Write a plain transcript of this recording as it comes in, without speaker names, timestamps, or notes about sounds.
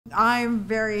I'm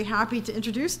very happy to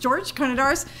introduce George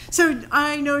Konidaris. So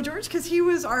I know George because he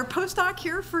was our postdoc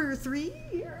here for 3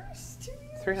 years, 2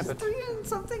 years, 3 and a bit. 3 and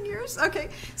something years. Okay.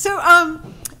 So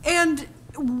and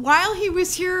while he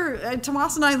was here,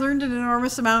 Tomas and I learned an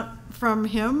enormous amount from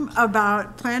him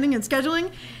about planning and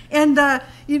scheduling. And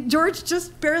George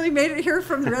just barely made it here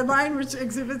from the red line, which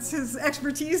exhibits his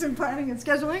expertise in planning and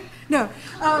scheduling. No.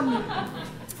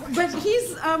 But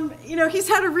he's, he's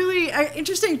had a really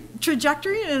interesting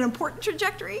trajectory and an important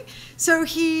trajectory. So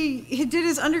he did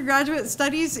his undergraduate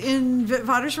studies in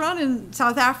Witwatersrand in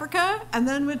South Africa, and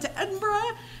then went to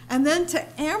Edinburgh, and then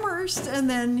to Amherst, and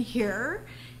then here.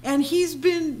 And he's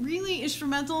been really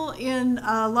instrumental in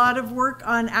a lot of work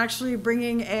on actually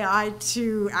bringing AI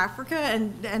to Africa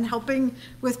and helping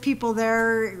with people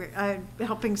there,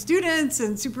 helping students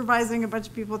and supervising a bunch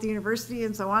of people at the university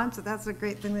and so on. So that's a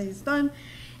great thing that he's done.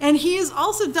 And he has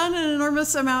also done an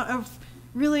enormous amount of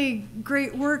really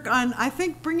great work on, I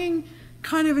think, bringing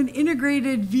kind of an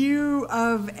integrated view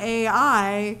of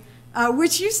AI,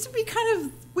 which used to be kind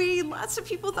of the way lots of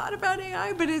people thought about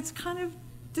AI, but it's kind of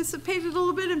dissipated a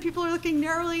little bit and people are looking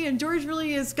narrowly, and George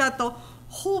really has got the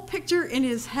whole picture in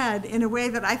his head in a way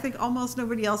that I think almost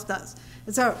nobody else does.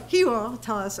 And so he will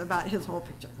tell us about his whole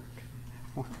picture.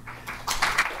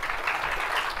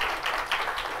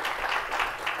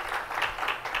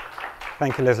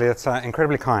 Thank you, Leslie. That's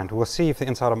incredibly kind. We'll see if the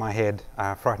inside of my head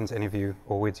frightens any of you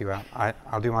or weirds you out.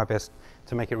 I'll do my best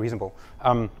to make it reasonable.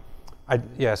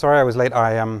 Sorry I was late.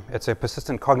 It's a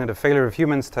persistent cognitive failure of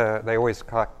humans. They always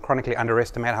chronically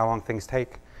underestimate how long things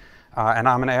take. And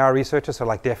I'm an AI researcher, so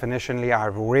like definitionally, I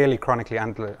really chronically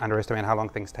underestimate how long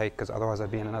things take, because otherwise I'd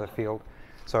be in another field.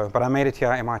 But I made it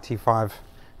here, MIT 5,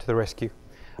 to the rescue.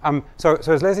 So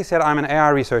as Leslie said, I'm an AI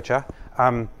researcher.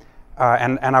 And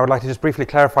I would like to just briefly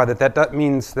clarify that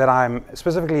means that I'm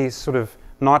specifically sort of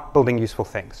not building useful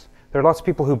things. There are lots of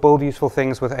people who build useful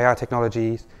things with AI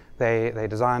technologies. They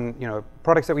design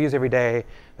products that we use every day.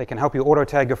 They can help you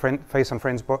auto-tag your friends on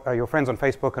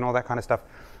Facebook and all that kind of stuff.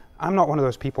 I'm not one of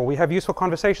those people. We have useful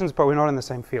conversations, but we're not in the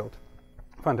same field,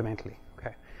 fundamentally.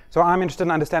 Okay. So I'm interested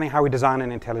in understanding how we design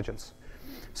an intelligence.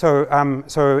 So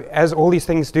as all these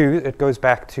things do, it goes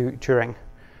back to Turing.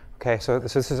 Okay, so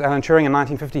this is Alan Turing in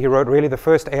 1950. He wrote really the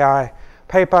first AI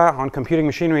paper on computing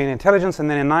machinery and intelligence. And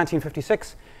then in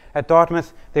 1956 at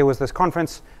Dartmouth, there was this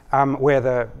conference where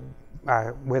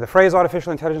the phrase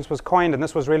artificial intelligence was coined, and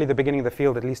this was really the beginning of the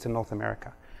field, at least in North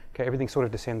America. Okay, everything sort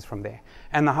of descends from there.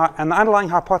 And the underlying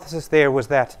hypothesis there was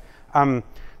that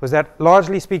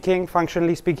largely speaking,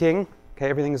 functionally speaking, okay,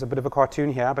 everything is a bit of a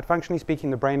cartoon here, but functionally speaking,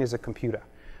 the brain is a computer,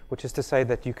 which is to say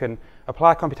that you can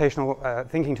apply computational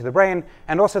thinking to the brain,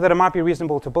 and also that it might be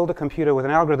reasonable to build a computer with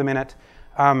an algorithm in it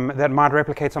that might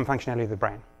replicate some functionality of the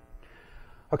brain.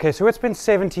 Okay, so it's been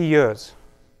 70 years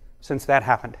since that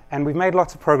happened, and we've made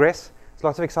lots of progress. There's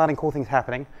lots of exciting, cool things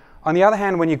happening. On the other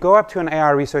hand, when you go up to an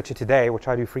AI researcher today, which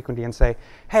I do frequently, and say,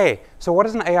 hey, so what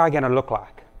is an AI going to look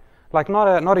like? Like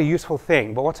not a useful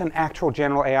thing, but what's an actual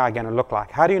general AI going to look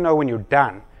like? How do you know when you're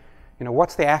done?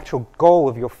 What's the actual goal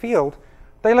of your field?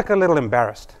 They look a little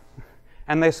embarrassed.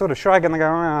 And they sort of shrug and they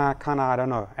go, I don't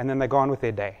know. And then they go on with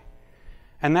their day.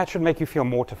 And that should make you feel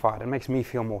mortified. It makes me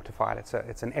feel mortified.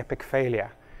 It's an epic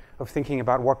failure of thinking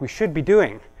about what we should be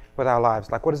doing with our lives.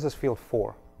 Like, what is this field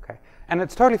for? Okay. And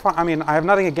it's totally fine. I mean, I have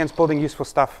nothing against building useful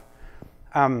stuff.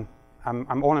 I'm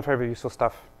all in favor of useful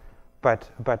stuff. But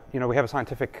we have a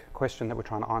scientific question that we're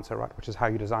trying to answer, right? Which is how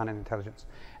you design an intelligence.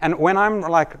 And when I'm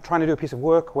like trying to do a piece of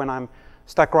work, when I'm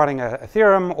stuck writing a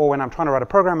theorem, or when I'm trying to write a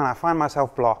program and I find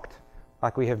myself blocked,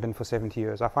 like we have been for 70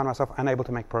 years, I find myself unable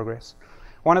to make progress.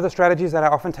 One of the strategies that I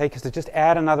often take is to just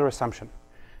add another assumption.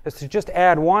 Is to just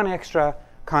add one extra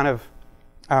kind of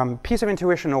piece of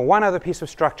intuition or one other piece of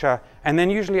structure, and then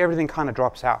usually everything kind of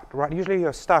drops out, right? Usually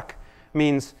you're stuck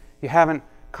means you haven't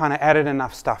kind of added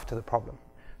enough stuff to the problem.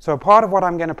 So part of what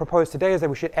I'm going to propose today is that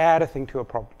we should add a thing to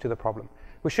the problem.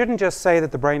 We shouldn't just say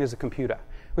that the brain is a computer.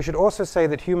 We should also say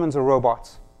that humans are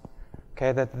robots.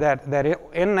 Okay, that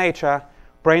in nature,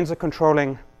 brains are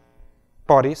controlling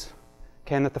bodies.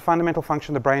 Okay, and that the fundamental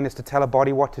function of the brain is to tell a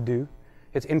body what to do.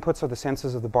 Its inputs are the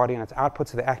sensors of the body, and its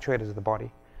outputs are the actuators of the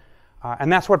body.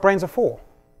 And that's what brains are for.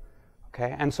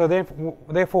 Okay, and so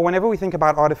therefore, whenever we think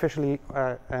about artificially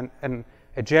and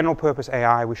a general purpose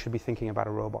AI, we should be thinking about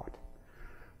a robot.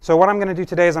 So what I'm going to do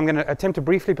today is I'm going to attempt to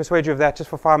briefly persuade you of that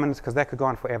just for 5 minutes, because that could go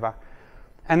on forever.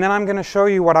 And then I'm going to show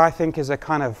you what I think is a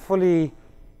kind of fully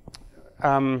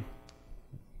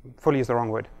is the wrong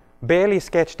word, barely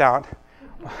sketched out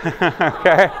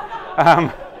okay,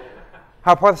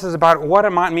 hypothesis about what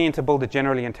it might mean to build a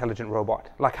generally intelligent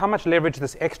robot. Like how much leverage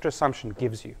this extra assumption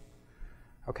gives you.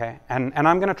 Okay, and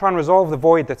I'm going to try and resolve the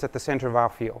void that's at the center of our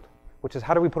field, which is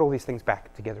how do we put all these things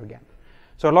back together again.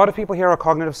 So a lot of people here are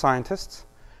cognitive scientists,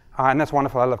 and that's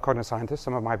wonderful. I love cognitive scientists,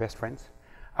 some of my best friends.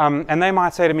 And they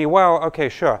might say to me, well, okay,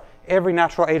 sure, every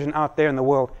natural agent out there in the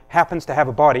world happens to have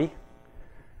a body.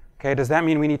 Okay, does that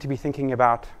mean we need to be thinking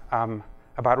about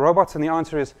robots? And the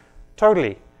answer is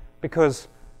totally, because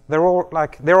they're all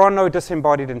like, there are no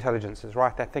disembodied intelligences,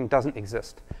 right? That thing doesn't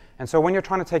exist. And so when you're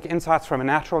trying to take insights from a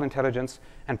natural intelligence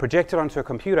and project it onto a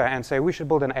computer and say we should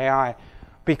build an AI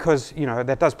because, you know,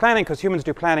 that does planning because humans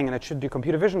do planning, and it should do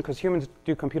computer vision because humans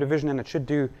do computer vision, and it should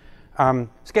do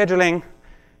scheduling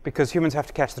because humans have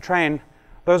to catch the train,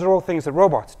 those are all things that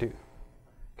robots do.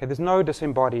 Okay, there's no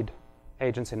disembodied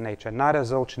agents in nature. Nada,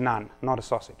 zilch, none. Not a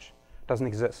sausage. Doesn't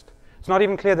exist. It's not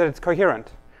even clear that it's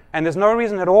coherent. And there's no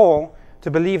reason at all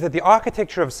to believe that the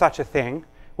architecture of such a thing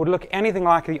would look anything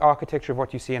like the architecture of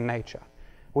what you see in nature,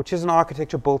 which is an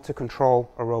architecture built to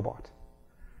control a robot.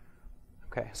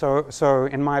 Okay, so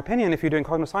in my opinion, if you're doing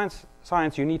cognitive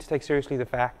science, you need to take seriously the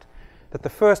fact that the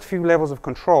first few levels of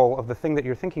control of the thing that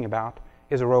you're thinking about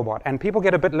is a robot. And people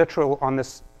get a bit literal on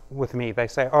this with me. They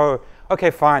say, oh,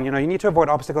 okay, fine, you know, you need to avoid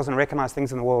obstacles and recognize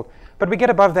things in the world. But we get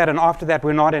above that, and after that,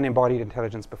 we're not in embodied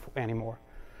intelligence anymore.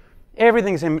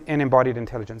 Everything's in embodied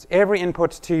intelligence. Every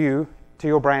input to you, to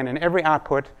your brain, and every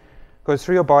output goes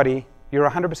through your body. You're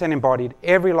 100% embodied.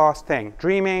 Every last thing.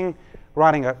 Dreaming,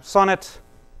 writing a sonnet,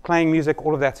 playing music,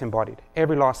 all of that's embodied.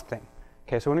 Every last thing.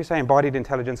 Okay, so when we say embodied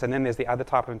intelligence, and then there's the other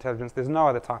type of intelligence, there's no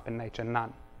other type in nature,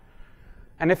 none.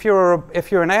 And if you're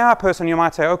an AI person, you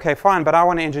might say, okay, fine, but I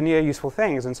want to engineer useful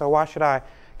things, and so why should I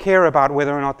care about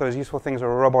whether or not those useful things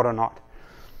are a robot or not?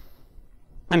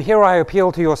 And here I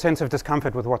appeal to your sense of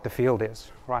discomfort with what the field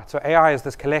is, right? So AI is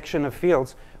this collection of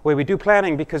fields where we do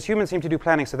planning because humans seem to do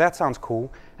planning, so that sounds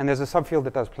cool, and there's a subfield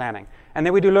that does planning. And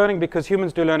then we do learning because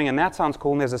humans do learning, and that sounds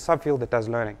cool, and there's a subfield that does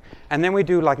learning. And then we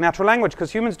do like natural language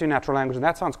because humans do natural language, and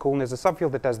that sounds cool, and there's a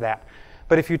subfield that does that.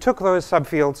 But if you took those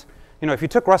subfields, you know, if you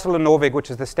took Russell and Norvig, which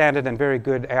is the standard and very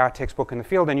good AI textbook in the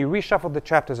field, and you reshuffled the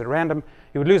chapters at random,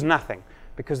 you would lose nothing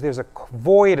because there's a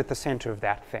void at the center of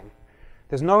that thing.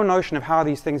 There's no notion of how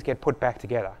these things get put back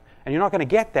together. And you're not going to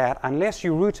get that unless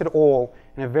you root it all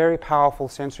in a very powerful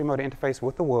sensorimotor interface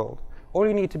with the world. All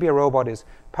you need to be a robot is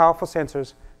powerful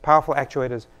sensors, powerful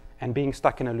actuators, and being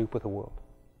stuck in a loop with the world.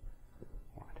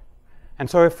 Right. And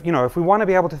so if we want to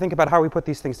be able to think about how we put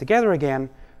these things together again,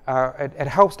 it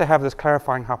helps to have this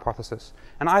clarifying hypothesis.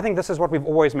 And I think this is what we've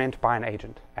always meant by an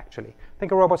agent, actually. I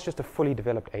think a robot's just a fully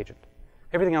developed agent.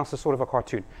 Everything else is sort of a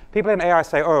cartoon. People in AI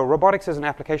say, oh, robotics is an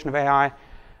application of AI.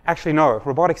 Actually, no.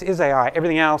 Robotics is AI.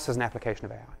 Everything else is an application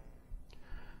of AI.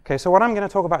 Okay, so what I'm going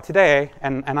to talk about today,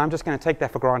 and I'm just going to take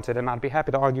that for granted, and I'd be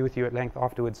happy to argue with you at length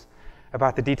afterwards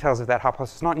about the details of that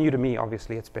hypothesis. It's not new to me,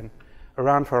 obviously. It's been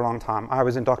around for a long time. I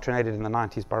was indoctrinated in the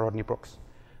 90s by Rodney Brooks,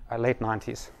 late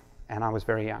 90s, and I was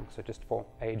very young, so just for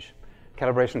age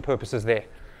calibration purposes there.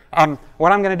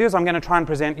 What I'm going to do is I'm going to try and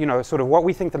present, sort of what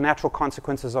we think the natural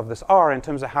consequences of this are in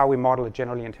terms of how we model a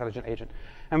generally intelligent agent.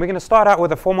 And we're going to start out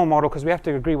with a formal model because we have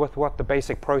to agree with what the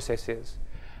basic process is.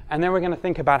 And then we're going to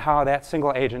think about how that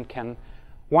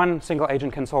one single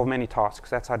agent can solve many tasks.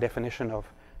 That's our definition of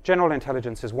general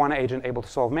intelligence, is one agent able to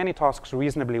solve many tasks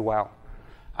reasonably well.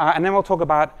 And then we'll talk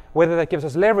about whether that gives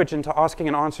us leverage into asking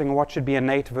and answering what should be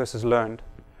innate versus learned.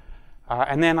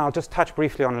 And then I'll just touch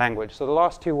briefly on language. So the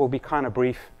last two will be kind of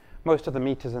brief. Most of the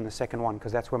meat is in the second one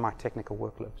because that's where my technical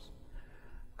work lives.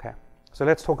 Okay, so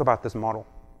let's talk about this model.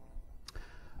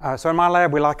 So in my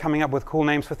lab, we like coming up with cool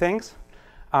names for things.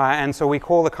 And so we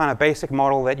call the kind of basic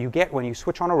model that you get when you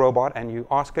switch on a robot and you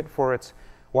ask it for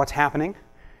what's happening,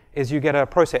 is you get a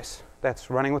process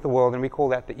that's running with the world, and we call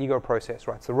that the ego process,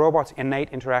 right? So the robot's innate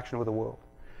interaction with the world.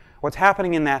 What's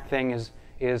happening in that thing is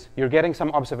you're getting some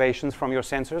observations from your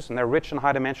sensors, and they're rich and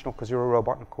high dimensional because you're a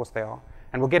robot, and of course they are.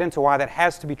 And we'll get into why that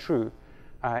has to be true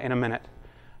in a minute.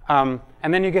 And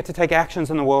then you get to take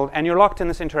actions in the world, and you're locked in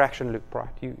this interaction loop,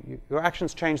 right? Your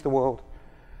actions change the world.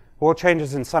 The world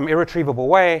changes in some irretrievable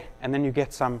way, and then you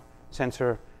get some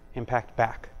sensor impact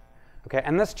back. Okay,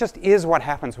 and this just is what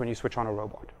happens when you switch on a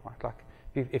robot, right? Like,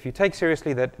 if you take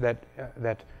seriously that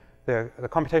the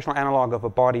computational analog of a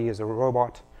body is a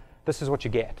robot, this is what you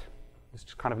get. There's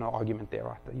just kind of no argument there,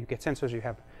 right? You get sensors, you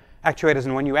have actuators,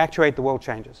 and when you actuate, the world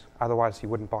changes. Otherwise, you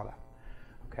wouldn't bother.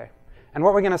 Okay. And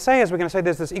what we're going to say is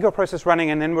there's this ego process running,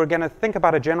 and then we're going to think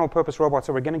about a general purpose robot,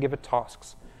 so we're going to give it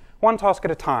tasks. One task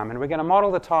at a time, and we're going to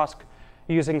model the task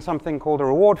using something called a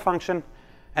reward function,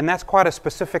 and that's quite a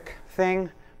specific thing,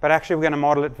 but actually we're going to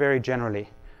model it very generally.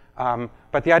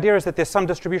 But the idea is that there's some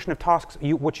distribution of tasks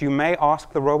which you may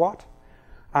ask the robot,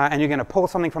 and you're going to pull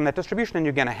something from that distribution, and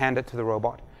you're going to hand it to the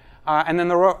robot. And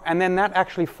then that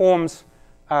actually forms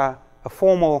a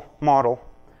formal model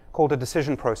called a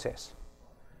decision process.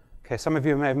 Okay, some of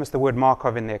you may have missed the word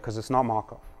Markov in there because it's not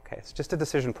Markov. Okay, it's just a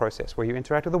decision process where you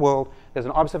interact with the world. There's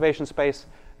an observation space,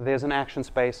 there's an action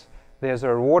space, there's a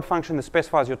reward function that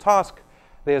specifies your task,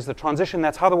 there's the transition,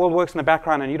 that's how the world works in the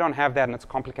background, and you don't have that, and it's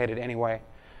complicated anyway.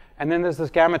 And then there's this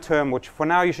gamma term, which for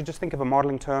now you should just think of a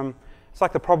modeling term. It's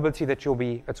like the probability that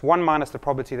it's 1 minus the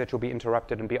probability that you'll be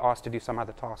interrupted and be asked to do some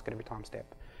other task at every time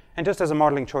step. And just as a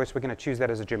modeling choice, we're going to choose that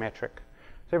as a geometric.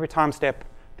 So every time step,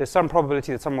 there's some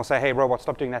probability that someone will say, hey, robot,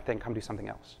 stop doing that thing, come do something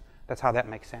else. That's how that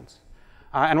makes sense.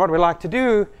 And what we like to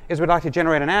do is we'd like to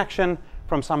generate an action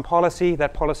from some policy.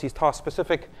 That policy is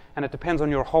task-specific, and it depends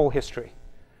on your whole history.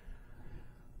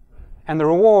 And the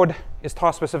reward is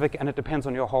task-specific, and it depends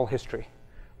on your whole history.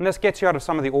 And this gets you out of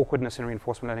some of the awkwardness in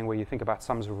reinforcement learning where you think about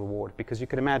sums of reward, because you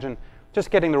could imagine just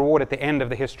getting the reward at the end of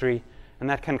the history, and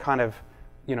that can kind of,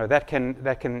 that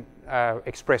can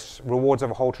express rewards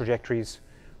over whole trajectories,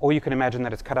 or you can imagine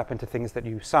that it's cut up into things that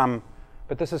you sum,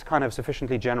 but this is kind of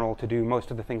sufficiently general to do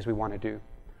most of the things we want to do.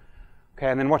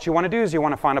 Okay, and then what you want to do is you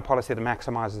want to find a policy that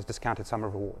maximizes discounted sum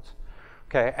of rewards.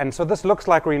 Okay, and so this looks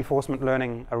like reinforcement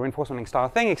learning, a reinforcement learning style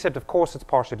thing, except of course it's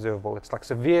partially observable. It's like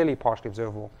severely partially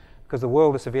observable, because the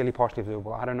world is severely partially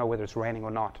observable. I don't know whether it's raining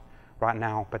or not right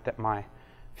now, but that my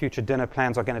future dinner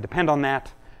plans are going to depend on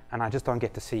that, and I just don't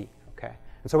get to see. Okay,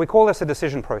 and so we call this a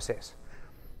decision process.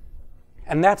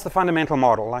 And that's the fundamental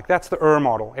model. Like, that's the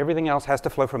model. Everything else has to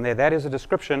flow from there. That is a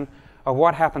description of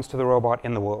what happens to the robot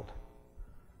in the world.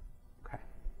 Okay.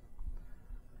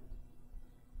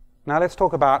 Now let's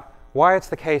talk about why it's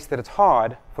the case that it's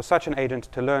hard for such an agent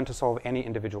to learn to solve any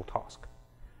individual task.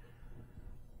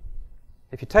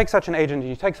 If you take such an agent and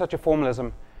you take such a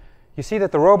formalism, you see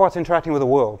that the robot's interacting with the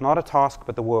world, not a task,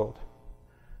 but the world.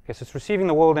 Okay, so it's receiving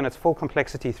the world in its full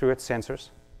complexity through its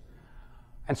sensors.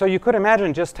 And so you could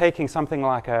imagine just taking something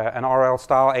like an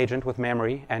RL-style agent with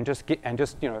memory and just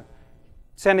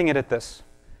sending it at this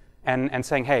and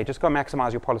saying, hey, just go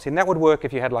maximize your policy. And that would work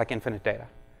if you had like infinite data.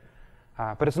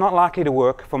 But it's not likely to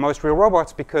work for most real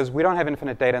robots because we don't have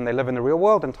infinite data and they live in the real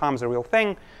world and time's a real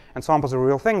thing and samples are a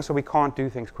real thing, so we can't do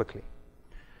things quickly.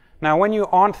 Now, when you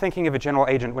aren't thinking of a general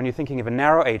agent, when you're thinking of a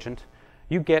narrow agent,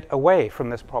 you get away from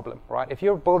this problem, right? If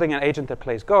you're building an agent that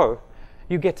plays Go,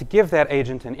 you get to give that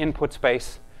agent an input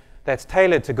space that's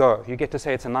tailored to Go. You get to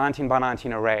say it's a 19 by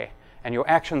 19 array, and your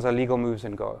actions are legal moves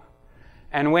in Go.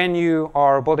 And when you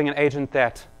are building an agent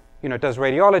that does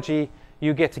radiology,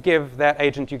 you get to give that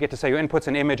agent, you get to say your input's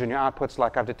an image and your output's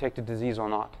like I've detected disease or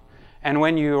not. And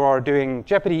when you are doing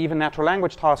Jeopardy, even natural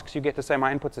language tasks, you get to say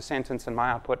my input's a sentence and my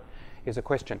output is a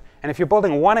question. And if you're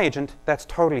building one agent, that's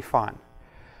totally fine.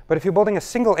 But if you're building a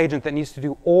single agent that needs to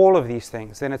do all of these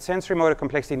things, then its sensorimotor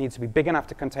complexity needs to be big enough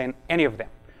to contain any of them.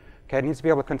 Okay, it needs to be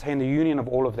able to contain the union of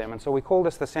all of them. And so we call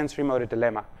this the sensorimotor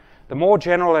dilemma. The more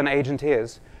general an agent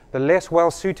is, the less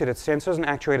well-suited its sensors and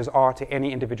actuators are to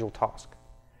any individual task.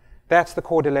 That's the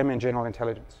core dilemma in general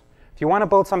intelligence. If you want to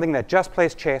build something that just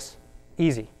plays chess,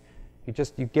 easy.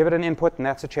 You give it an input, and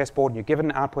that's a chessboard, and you give it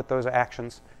an output, those are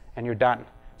actions, and you're done.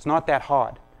 It's not that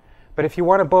hard. But if you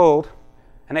want to build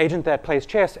an agent that plays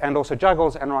chess and also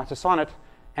juggles and writes a sonnet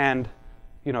and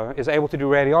is able to do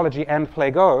radiology and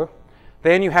play Go,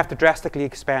 then you have to drastically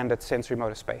expand its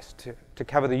sensorimotor space to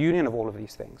cover the union of all of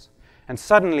these things. And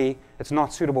suddenly, it's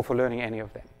not suitable for learning any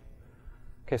of them.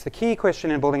 Okay, so the key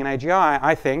question in building an AGI,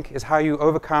 I think, is how you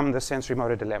overcome the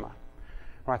sensorimotor dilemma.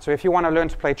 Right, so if you want to learn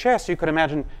to play chess, you could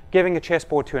imagine giving a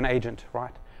chessboard to an agent,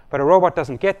 right? But a robot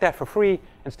doesn't get that for free.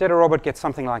 Instead, a robot gets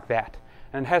something like that.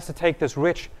 And it has to take this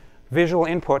rich visual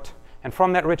input, and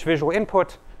from that rich visual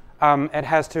input, it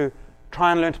has to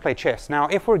try and learn to play chess. Now,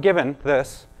 if we're given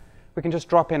this, we can just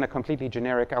drop in a completely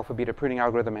generic alpha-beta pruning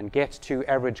algorithm and get to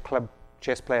average club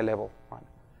chess player level. Right?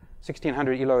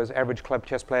 1600 ELO is average club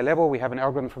chess player level. We have an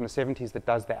algorithm from the 70s that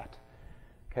does that.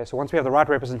 Okay, so once we have the right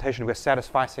representation, we're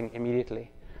satisficing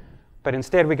immediately. But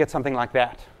instead, we get something like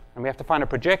that. And we have to find a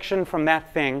projection from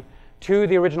that thing to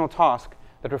the original task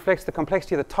that reflects the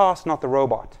complexity of the task, not the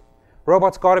robot.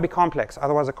 Robot's got to be complex,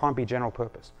 otherwise it can't be general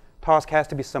purpose. Task has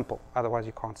to be simple, otherwise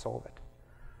you can't solve it.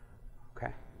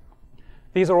 Okay.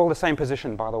 These are all the same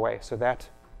position, by the way, so that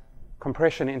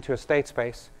compression into a state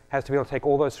space has to be able to take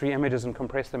all those three images and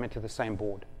compress them into the same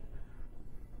board.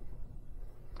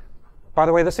 By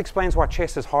the way, this explains why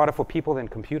chess is harder for people than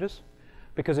computers,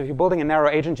 because if you're building a narrow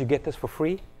agent, you get this for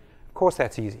free. Of course,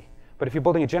 that's easy. But if you're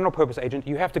building a general purpose agent,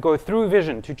 you have to go through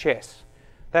vision to chess.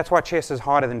 That's why chess is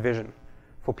harder than vision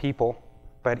for people,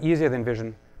 but easier than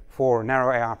vision for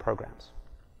narrow AI programs.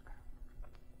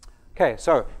 Okay,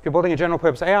 so if you're building a general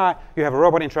purpose AI, you have a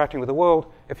robot interacting with the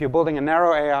world. If you're building a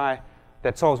narrow AI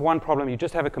that solves one problem, you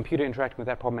just have a computer interacting with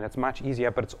that problem, and it's much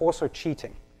easier, but it's also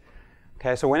cheating.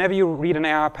 Okay, so whenever you read an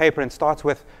AI paper and starts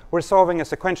with, we're solving a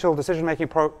sequential decision-making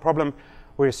problem,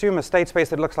 we assume a state space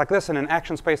that looks like this and an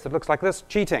action space that looks like this,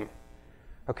 cheating.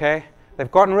 Okay? They've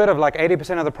gotten rid of like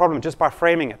 80% of the problem just by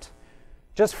framing it.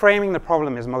 Just framing the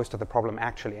problem is most of the problem,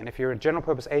 actually. And if you're a general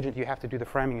purpose agent, you have to do the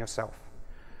framing yourself.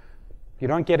 If you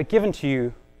don't get it given to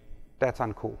you, that's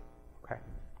uncool. Okay?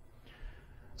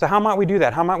 So how might we do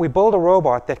that? How might we build a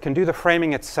robot that can do the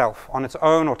framing itself on its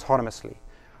own autonomously?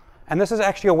 And this is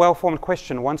actually a well-formed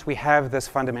question once we have this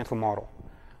fundamental model.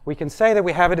 We can say that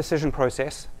we have a decision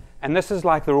process, and this is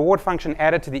like the reward function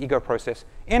added to the ego process,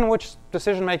 in which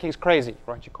decision-making is crazy,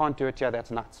 right? You can't do it, yeah,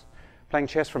 that's nuts. Playing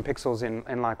chess from pixels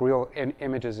in like real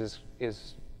images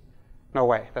is no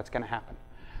way that's going to happen.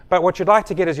 But what you'd like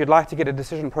to get is you'd like to get a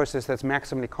decision process that's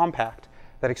maximally compact,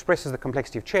 that expresses the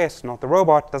complexity of chess, not the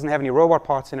robot, doesn't have any robot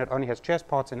parts in it, only has chess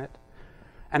parts in it.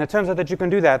 And it turns out that you can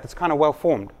do that. That's kind of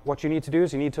well-formed. What you need to do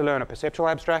is you need to learn a perceptual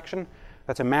abstraction.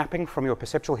 That's a mapping from your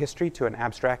perceptual history to an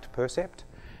abstract percept.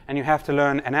 And you have to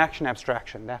learn an action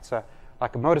abstraction. That's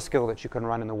like a motor skill that you can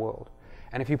run in the world.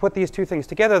 And if you put these two things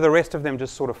together, the rest of them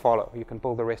just sort of follow. You can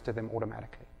build the rest of them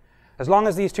automatically. As long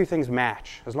as these two things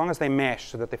match, as long as they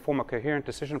mesh so that they form a coherent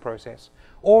decision process,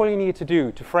 all you need to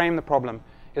do to frame the problem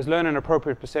is learn an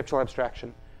appropriate perceptual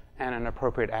abstraction and an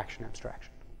appropriate action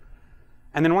abstraction.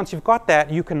 And then once you've got that,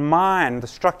 you can mine the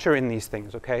structure in these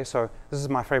things, okay? So this is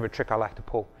my favorite trick I like to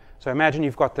pull. So imagine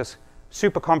you've got this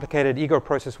super complicated ego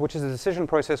process, which is a decision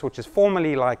process, which is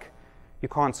formally like you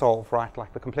can't solve, right?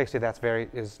 Like the complexity of that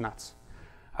is nuts.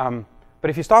 But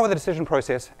if you start with a decision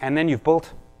process, and then you've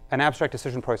built an abstract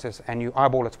decision process, and you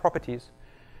eyeball its properties,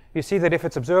 you see that if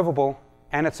it's observable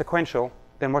and it's sequential,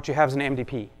 then what you have is an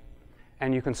MDP.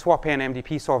 And you can swap in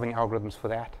MDP solving algorithms for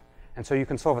that. And so you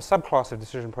can solve a subclass of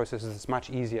decision processes that's much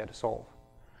easier to solve.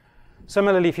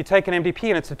 Similarly, if you take an MDP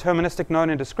and it's deterministic, known,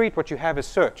 and discrete, what you have is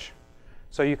search.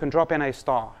 So you can drop in a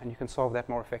star, and you can solve that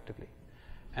more effectively.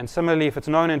 And similarly, if it's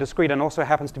known and discrete and also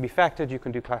happens to be factored, you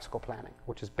can do classical planning,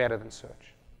 which is better than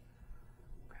search.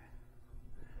 Okay.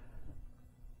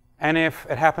 And if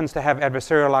it happens to have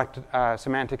adversarial-like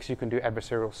semantics, you can do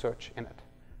adversarial search in it.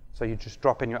 So you just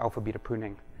drop in your alpha-beta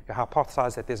pruning. You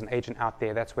hypothesize that there's an agent out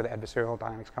there. That's where the adversarial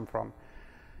dynamics come from.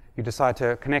 You decide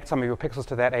to connect some of your pixels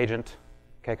to that agent,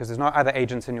 okay, because there's no other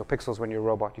agents in your pixels when you're a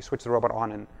robot. You switch the robot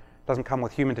on, and it doesn't come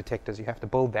with human detectors. You have to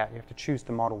build that. You have to choose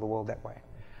to model the world that way.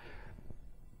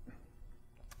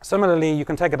 Similarly, you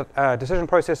can take a decision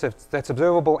process that's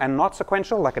observable and not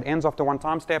sequential, like it ends after one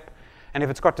time step. And if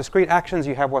it's got discrete actions,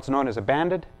 you have what's known as a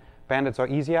banded. Bandeds are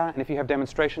easier. And if you have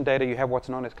demonstration data, you have what's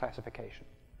known as classification,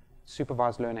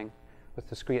 supervised learning with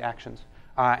discrete actions.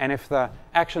 And if the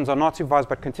actions are not supervised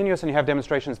but continuous and you have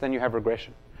demonstrations, then you have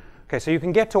regression. Okay, so you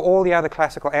can get to all the other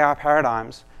classical AI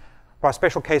paradigms by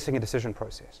special casing a decision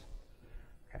process.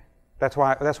 Okay, that's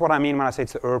what I mean when I say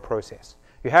it's the process.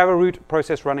 You have a root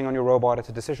process running on your robot. It's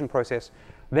a decision process.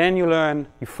 Then you learn,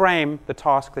 you frame the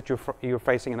task that you're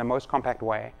facing in the most compact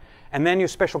way. And then you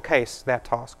special case that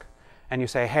task. And you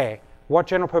say, hey, what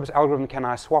general purpose algorithm can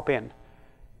I swap in?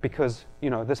 Because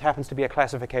this happens to be a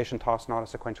classification task, not a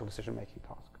sequential decision-making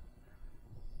task.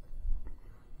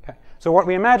 Okay. So what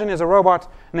we imagine is a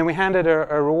robot, and then we hand it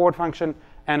a reward function,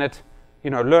 and it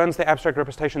learns the abstract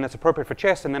representation that's appropriate for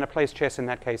chess, and then it plays chess in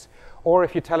that case. Or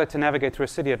if you tell it to navigate through a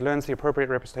city, it learns the appropriate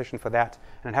representation for that,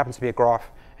 and it happens to be a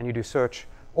graph, and you do search.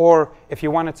 Or if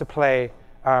you want it to play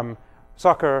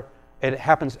soccer,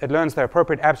 it learns the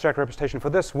appropriate abstract representation for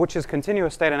this, which is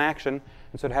continuous state and action,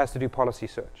 and so it has to do policy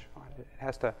search. Right? It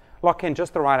has to lock in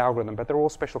just the right algorithm, but they're all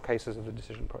special cases of the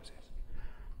decision process.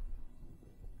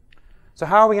 So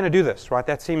how are we going to do this? Right?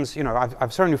 That seems,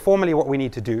 I've shown you formally what we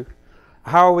need to do.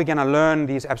 How are we going to learn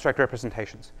these abstract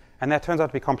representations? And that turns out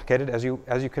to be complicated, as you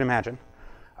can imagine.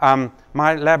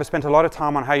 My lab has spent a lot of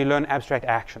time on how you learn abstract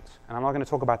actions, and I'm not going to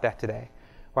talk about that today.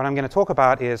 What I'm going to talk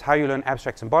about is how you learn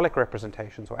abstract symbolic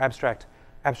representations or abstract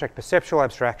perceptual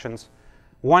abstractions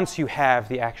once you have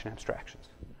the action abstractions.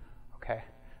 Okay?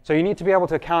 So you need to be able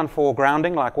to account for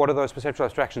grounding, like what do those perceptual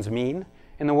abstractions mean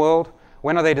in the world?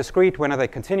 When are they discrete? When are they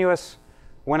continuous?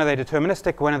 When are they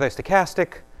deterministic? When are they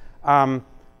stochastic?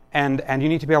 And you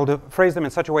need to be able to phrase them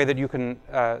in such a way that you can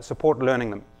support learning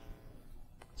them.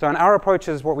 So in our approach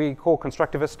is what we call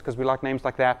constructivist, because we like names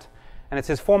like that. And it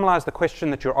says formalize the question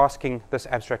that you're asking this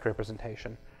abstract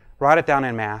representation. Write it down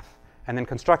in math, and then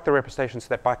construct the representation so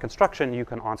that by construction you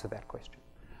can answer that question.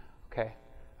 Okay.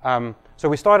 So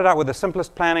we started out with the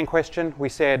simplest planning question. We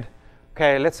said,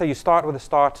 okay, let's say you start with a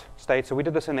start state. So we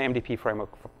did this in the MDP framework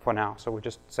for now. So we're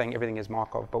just saying everything is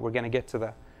Markov, but we're going to get to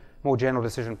the more general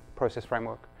decision process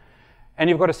framework. And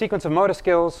you've got a sequence of motor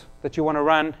skills that you want to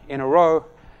run in a row,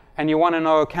 and you want to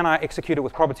know, can I execute it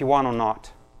with probability 1 or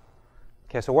not?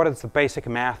 Okay, so what is the basic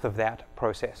math of that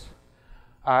process?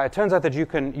 It turns out that you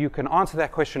can answer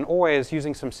that question always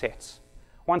using some sets.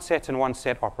 One set and one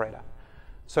set operator.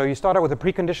 So you start out with a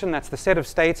precondition. That's the set of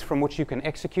states from which you can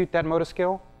execute that motor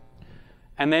skill.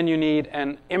 And then you need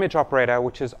an image operator,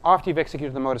 which is after you've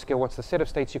executed the motor skill, what's the set of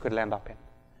states you could land up in.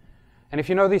 And if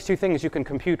you know these two things, you can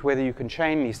compute whether you can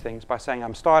chain these things by saying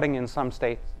I'm starting in some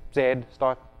state Z,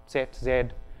 start set Z,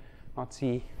 not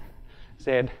C,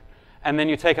 Z. And then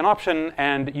you take an option,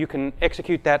 and you can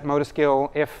execute that motor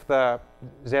skill if the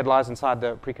Z lies inside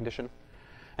the precondition.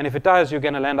 And if it does, you're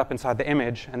going to land up inside the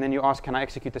image. And then you ask, can I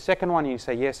execute the second one? And you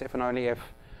say yes, if and only if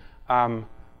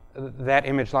that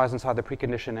image lies inside the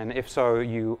precondition. And if so,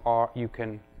 you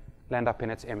can land up in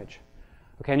its image.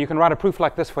 Okay, and you can write a proof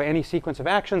like this for any sequence of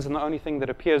actions, and the only thing that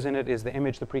appears in it is the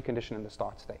image, the precondition, and the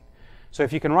start state. So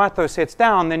if you can write those sets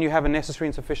down, then you have a necessary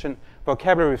and sufficient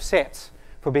vocabulary of sets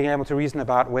for being able to reason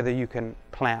about whether you can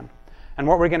plan. And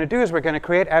what we're going to do is we're going to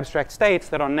create abstract states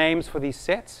that are names for these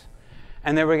sets.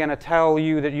 And then we're going to tell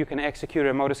you that you can execute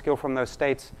a motor skill from those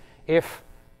states if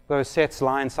those sets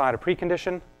lie inside a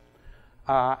precondition.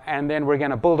 And then we're going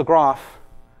to build a graph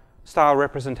style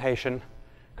representation,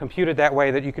 compute it that way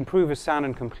that you can prove is sound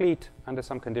and complete under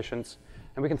some conditions.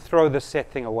 And we can throw this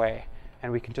set thing away,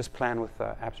 and we can just plan with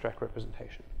the abstract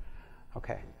representation.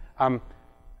 Okay.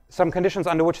 Some conditions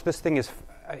under which this thing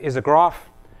is a graph.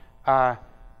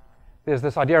 There's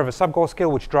this idea of a subgoal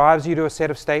skill which drives you to a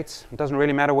set of states. It doesn't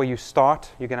really matter where you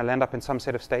start. You're going to land up in some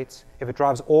set of states. If it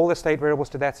drives all the state variables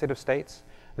to that set of states,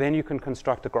 then you can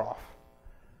construct a graph.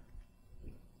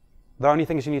 The only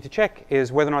things you need to check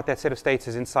is whether or not that set of states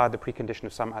is inside the precondition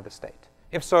of some other state.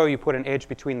 If so, you put an edge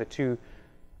between the two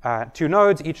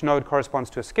nodes. Each node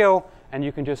corresponds to a skill, and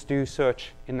you can just do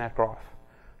search in that graph.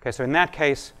 Okay, so in that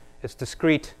case, it's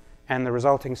discrete, and the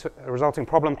resulting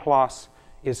problem class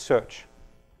is search.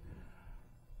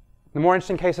 The more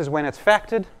interesting case is when it's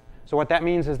factored. So what that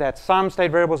means is that some state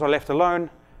variables are left alone.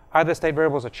 Other state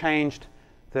variables are changed.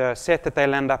 The set that they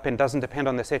land up in doesn't depend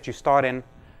on the set you start in.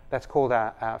 That's called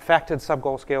a factored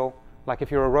subgoal skill. Like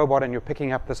if you're a robot and you're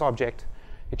picking up this object,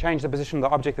 you change the position of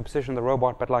the object, the position of the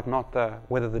robot, but like not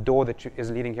whether the door that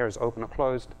is leading here is open or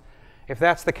closed. If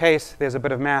that's the case, there's a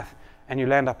bit of math, and you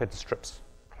land up in strips,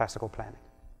 classical planning.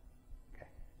 Okay,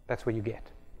 that's where you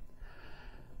get.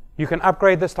 You can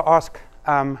upgrade this to ask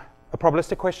a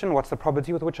probabilistic question. What's the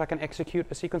probability with which I can execute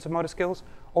a sequence of motor skills?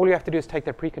 All you have to do is take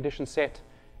that precondition set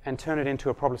and turn it into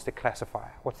a probabilistic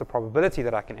classifier. What's the probability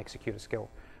that I can execute a skill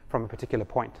from a particular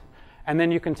point? And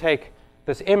then you can take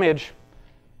this image,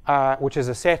 which is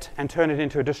a set, and turn it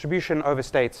into a distribution over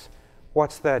states.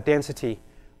 What's the density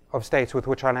of states with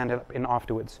which I landed up in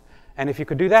afterwards? And if you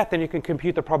could do that, then you can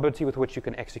compute the probability with which you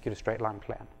can execute a straight line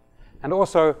plan. And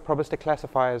also, probabilistic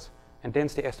classifiers and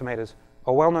density estimators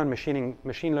are well-known machine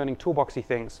learning toolboxy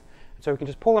things. So we can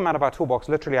just pull them out of our toolbox.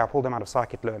 Literally, I pulled them out of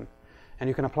scikit-learn. And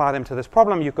you can apply them to this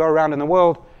problem. You go around in the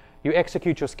world, you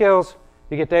execute your skills,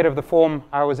 you get data of the form,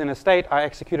 I was in a state, I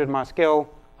executed my skill,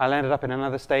 I landed up in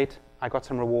another state, I got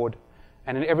some reward.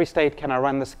 And in every state, can I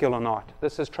run the skill or not?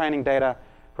 This is training data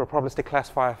for a probabilistic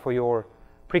classifier for your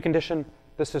precondition.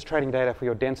 This is training data for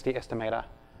your density estimator.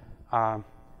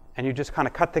 And you just kind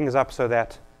of cut things up so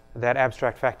that that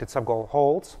abstract factored subgoal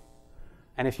holds.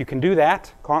 And if you can do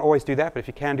that, can't always do that, but if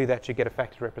you can do that, you get a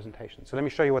factored representation. So let me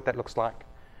show you what that looks like.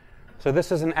 So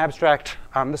this is an abstract.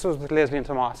 This was with Leslie and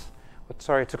Tomas. But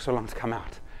sorry it took so long to come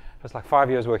out. It was like 5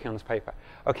 years working on this paper.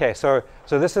 OK, so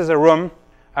this is a room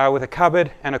with a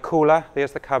cupboard and a cooler.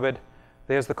 There's the cupboard.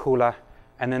 There's the cooler.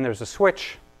 And then there's a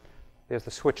switch. There's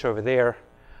the switch over there.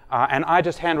 And I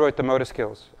just hand wrote the motor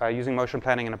skills using motion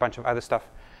planning and a bunch of other stuff.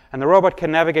 And the robot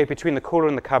can navigate between the cooler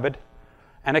and the cupboard.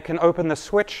 And it can open the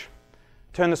switch,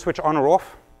 turn the switch on or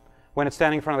off when it's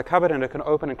standing in front of the cupboard, and it can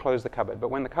open and close the cupboard. But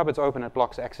when the cupboard's open, it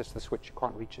blocks access to the switch. You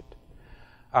can't reach it.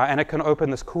 And it can open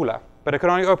this cooler. But it can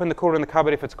only open the cooler in the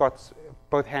cupboard if it's got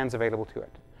both hands available to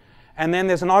it. And then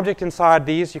there's an object inside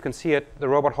these. You can see it, the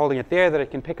robot holding it there, that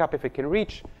it can pick up if it can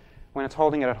reach. When it's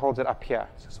holding it, it holds it up here.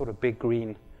 It's a sort of big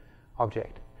green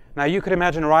object. Now, you could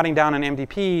imagine writing down an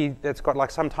MDP that's got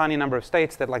like some tiny number of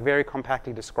states that like very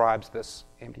compactly describes this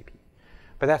MDP.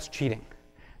 But that's cheating.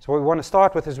 So what we want to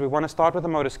start with is we want to start with the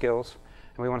motor skills,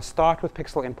 and we want to start with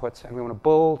pixel inputs, and we want to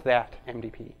build that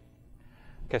MDP.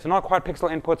 Okay, so not quite pixel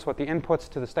inputs. What the inputs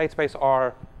to the state space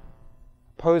are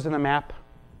posed in the map,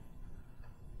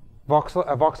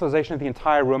 voxelization of the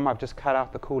entire room. I've just cut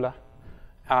out the cooler,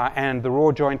 and the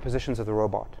raw joint positions of the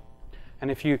robot. And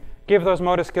if you give those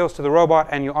motor skills to the robot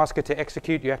and you ask it to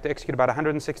execute, you have to execute about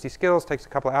 160 skills, takes a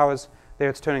couple of hours. There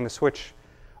it's turning the switch.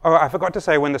 Oh, I forgot to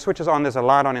say, when the switch is on, there's a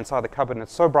light on inside the cupboard, and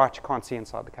it's so bright you can't see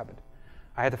inside the cupboard.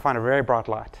 I had to find a very bright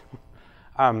light.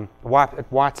 It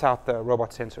whites out the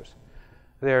robot sensors.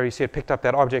 There you see it picked up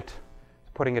that object,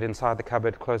 putting it inside the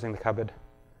cupboard, closing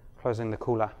the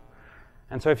cooler.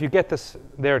 And so if you get this,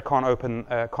 there it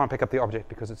can't pick up the object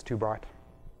because it's too bright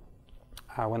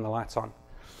when the light's on.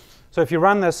 So if you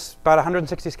run this, about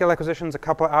 160 skill acquisitions, a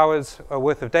couple of hours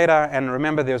worth of data, and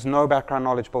remember there's no background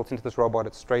knowledge built into this robot,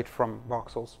 it's straight from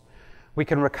voxels. We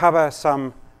can recover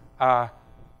some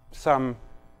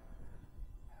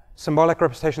symbolic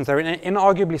representations. They're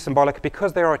inarguably symbolic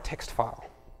because they are a text file,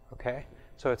 okay?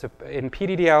 So it's in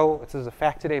PDDL, this is a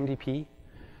factored MDP.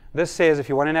 This says if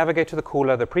you want to navigate to the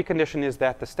cooler, the precondition is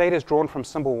that the state is drawn from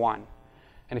symbol 1.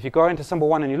 And if you go into symbol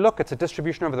 1 and you look, it's a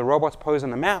distribution over the robot's pose on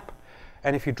the map.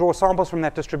 And if you draw samples from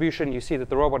that distribution, you see that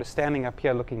the robot is standing up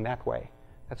here looking that way.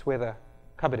 That's where the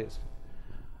cupboard is.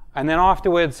 And then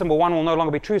afterwards, symbol 1 will no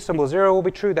longer be true. Symbol 0 will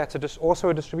be true. That's also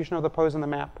a distribution of the pose on the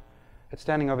map. It's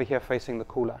standing over here facing the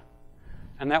cooler.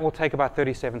 And that will take about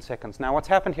 37 seconds. Now, what's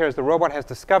happened here is the robot has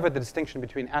discovered the distinction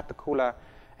between at the cooler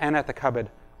and at the cupboard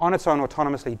on its own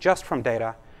autonomously just from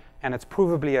data. And it's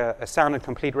provably a sound and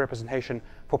complete representation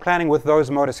for planning with those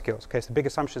motor skills. Okay, so the big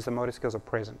assumption is the motor skills are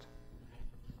present.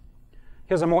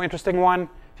 Here's a more interesting one.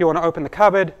 If you want to open the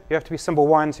cupboard, you have to be symbol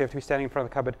 1, so you have to be standing in front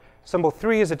of the cupboard. Symbol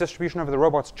 3 is a distribution over the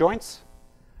robot's joints.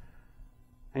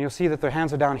 And you'll see that their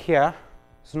hands are down here,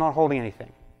 so not holding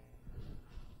anything.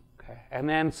 Okay. And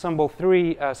then symbol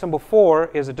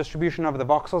 4 is a distribution over the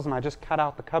voxels, and I just cut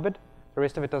out the cupboard. The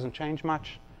rest of it doesn't change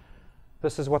much.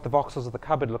 This is what the voxels of the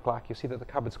cupboard look like. You see that the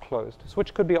cupboard's closed.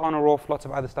 Switch could be on or off, lots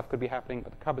of other stuff could be happening,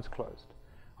 but the cupboard's closed.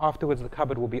 Afterwards, the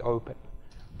cupboard will be open.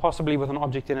 Possibly with an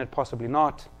object in it, possibly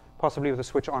not. Possibly with a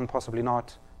switch on, possibly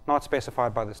not. Not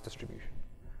specified by this distribution.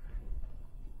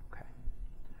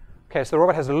 Okay, so the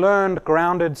robot has learned a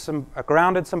grounded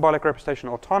symbolic representation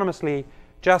autonomously,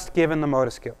 just given the motor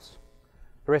skills.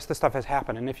 The rest of the stuff has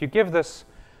happened. And if you give this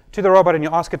to the robot and you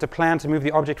ask it to plan to move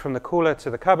the object from the cooler to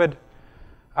the cupboard,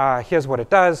 here's what it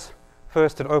does.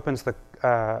 First it opens the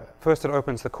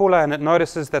cooler, and it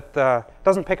notices that it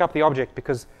doesn't pick up the object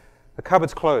because the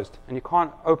cupboard's closed, and you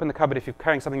can't open the cupboard if you're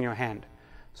carrying something in your hand.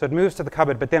 So it moves to the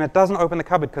cupboard, but then it doesn't open the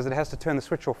cupboard because it has to turn the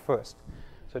switch off first.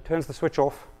 So it turns the switch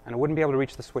off, and it wouldn't be able to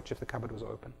reach the switch if the cupboard was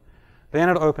open. Then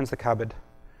it opens the cupboard.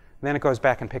 Then it goes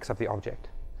back and picks up the object.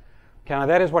 Okay, now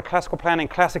that is what classical planning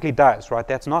classically does, right?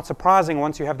 That's not surprising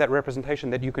once you have that representation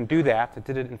that you can do that. It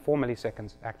did it in 4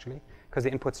 milliseconds, actually, because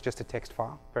the input's just a text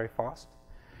file, very fast.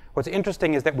 What's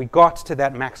interesting is that we got to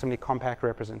that maximally compact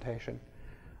representation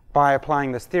by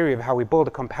applying this theory of how we build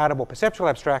a compatible perceptual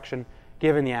abstraction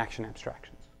given the action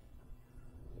abstractions.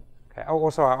 Okay.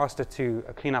 Also, I asked it to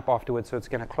clean up afterwards, so it's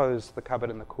going to close the cupboard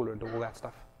and the cooler and do all that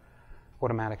stuff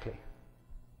automatically.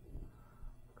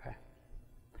 Okay.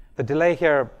 The delay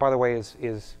here, by the way,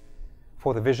 is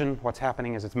for the vision. What's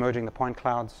happening is it's merging the point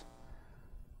clouds.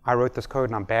 I wrote this code,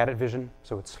 and I'm bad at vision,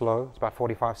 so it's slow. It's about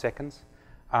 45 seconds.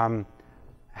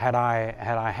 Had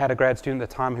I had a grad student at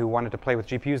the time who wanted to play with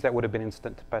GPUs, that would have been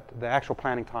instant. But the actual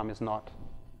planning time is not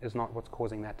what's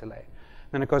causing that delay.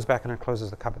 Then it goes back and it closes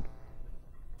the cupboard.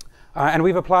 And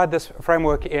we've applied this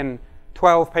framework in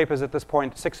 12 papers at this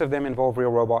point. 6 of them involve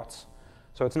real robots.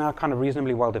 So it's now kind of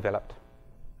reasonably well developed.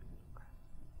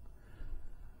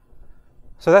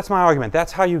 So that's my argument.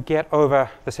 That's how you get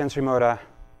over the sensorimotor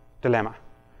dilemma.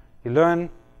 You learn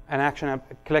a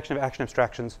collection of action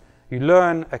abstractions. You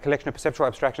learn a collection of perceptual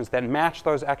abstractions that match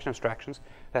those action abstractions,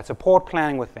 that support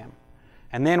planning with them.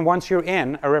 And then once you're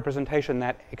in a representation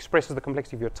that expresses the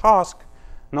complexity of your task,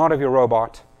 not of your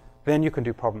robot, then you can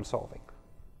do problem solving.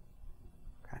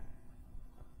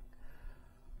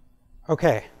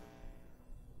 Okay.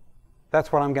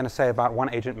 That's what I'm going to say about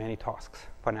one agent, many tasks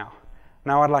for now.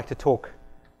 Now I'd like to talk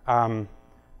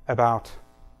about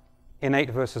innate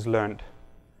versus learned.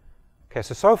 Okay,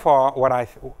 so far,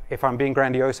 if I'm being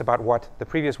grandiose about what the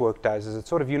previous work does, is it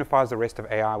sort of unifies the rest of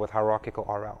AI with hierarchical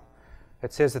RL.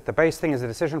 It says that the base thing is a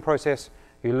decision process.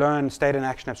 You learn state and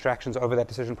action abstractions over that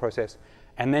decision process,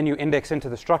 and then you index into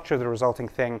the structure of the resulting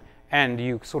thing, and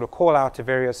you sort of call out to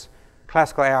various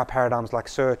classical AI paradigms like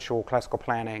search or classical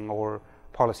planning or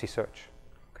policy search.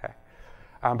 Okay,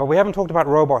 but we haven't talked about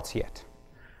robots yet.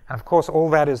 And of course, all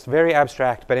that is very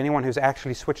abstract, but anyone who's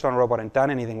actually switched on a robot and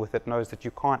done anything with it knows that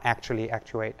you can't actually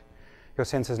actuate your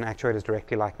sensors and actuators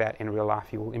directly like that in real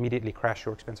life. You will immediately crash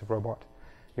your expensive robot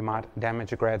You might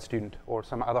damage a grad student or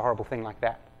some other horrible thing like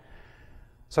that.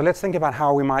 So let's think about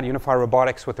how we might unify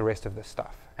robotics with the rest of this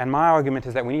stuff. And my argument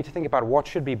is that we need to think about what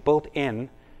should be built in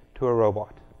to a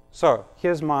robot. So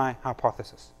here's my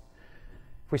hypothesis.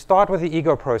 If we start with the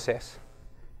ego process,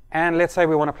 and let's say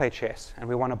we want to play chess, and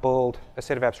we want to build a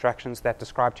set of abstractions that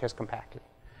describe chess compactly.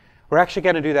 We're actually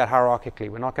going to do that hierarchically.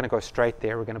 We're not going to go straight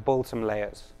there. We're going to build some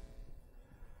layers.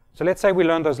 So let's say we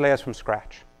learn those layers from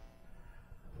scratch.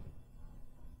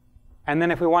 And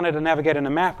then if we wanted to navigate in a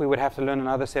map, we would have to learn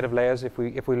another set of layers if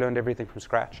we learned everything from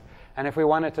scratch. And if we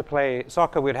wanted to play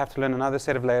soccer, we'd have to learn another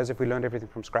set of layers if we learned everything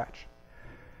from scratch.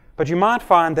 But you might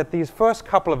find that these first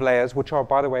couple of layers, which are,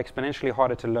 by the way, exponentially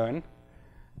harder to learn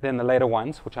than the later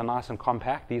ones, which are nice and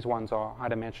compact, these ones are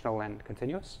high-dimensional and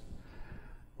continuous,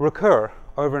 recur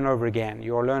over and over again.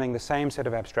 You're learning the same set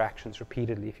of abstractions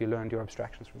repeatedly if you learned your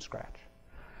abstractions from scratch.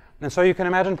 And so you can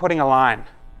imagine putting a line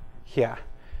here.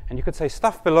 And you could say,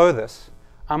 stuff below this,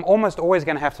 I'm almost always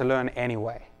going to have to learn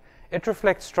anyway. It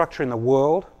reflects structure in the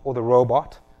world or the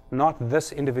robot, not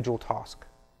this individual task.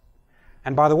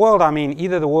 And by the world, I mean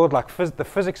either the world like the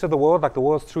physics of the world, like the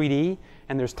world's 3D,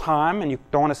 and there's time, and you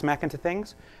don't want to smack into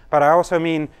things. But I also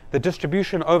mean the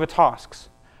distribution over tasks,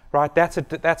 right? That's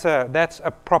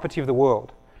a property of the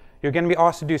world. You're going to be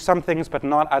asked to do some things, but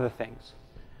not other things.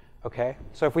 Okay?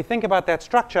 So if we think about that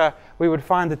structure, we would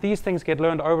find that these things get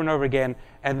learned over and over again,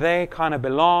 and they kind of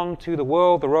belong to the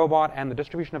world, the robot, and the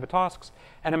distribution of the tasks,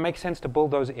 and it makes sense to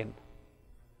build those in.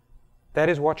 That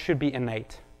is what should be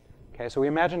innate. Okay? So we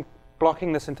imagine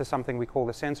blocking this into something we call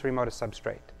the sensorimotor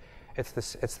substrate. It's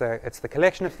the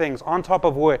collection of things on top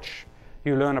of which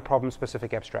you learn a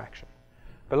problem-specific abstraction.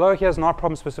 Below here is not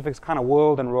problem-specific, it's kind of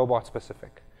world and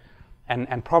robot-specific.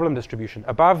 And problem distribution.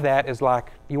 Above that is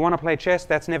like, you want to play chess,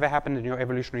 that's never happened in your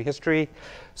evolutionary history,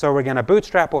 so we're going to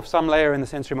bootstrap off some layer in the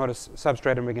sensorimotor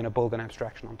substrate and we're going to build an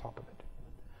abstraction on top of it.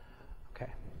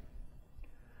 Okay.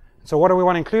 So what do we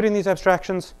want to include in these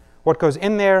abstractions? What goes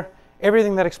in there?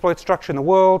 Everything that exploits structure in the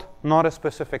world, not a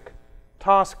specific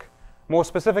task. More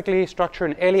specifically, structure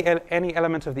in any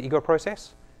element of the ego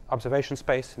process, observation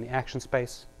space and the action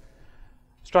space.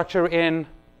 Structure in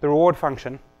the reward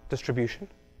function, distribution.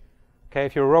 Okay,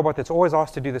 if you're a robot that's always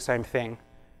asked to do the same thing,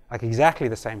 like exactly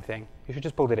the same thing, you should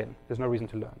just build it in. There's no reason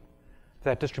to learn. If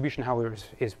that distribution, however,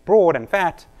 is broad and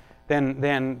fat,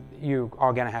 then you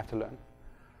are going to have to learn.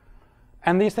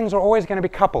 And these things are always going to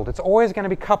be coupled. It's always going to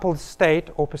be coupled state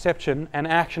or perception and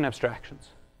action abstractions.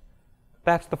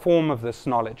 That's the form of this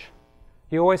knowledge.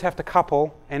 You always have to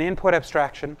couple an input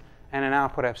abstraction and an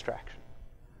output abstraction.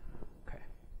 Okay.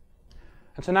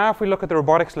 And so now if we look at the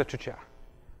robotics literature,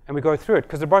 and we go through it,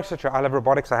 because the robotics literature, I love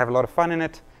robotics, I have a lot of fun in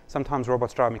it. Sometimes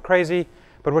robots drive me crazy.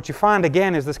 But what you find,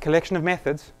 again, is this collection of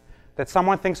methods that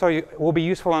someone thinks will be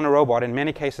useful on a robot, in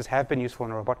many cases have been useful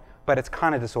on a robot, but it's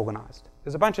kind of disorganized.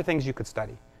 There's a bunch of things you could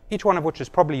study, each one of which is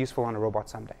probably useful on a robot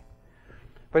someday.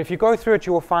 But if you go through it,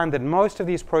 you will find that most of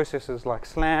these processes, like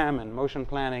SLAM and motion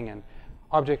planning and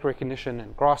object recognition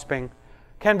and grasping,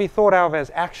 can be thought of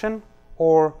as action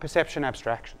or perception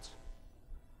abstractions.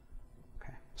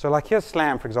 So like here's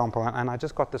SLAM, for example, and I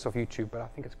just got this off YouTube, but I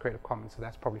think it's Creative Commons, so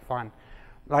that's probably fine.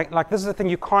 Like this is the thing,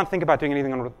 you can't think about doing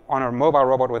anything on a mobile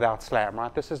robot without SLAM,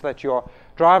 right? This is that you're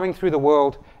driving through the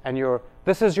world, and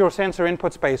this is your sensor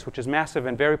input space, which is massive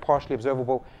and very partially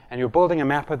observable, and you're building a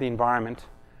map of the environment,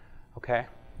 okay?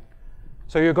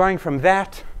 So you're going from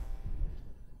that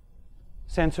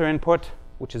sensor input,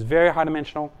 which is very high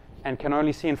dimensional and can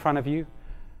only see in front of you,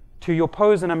 to your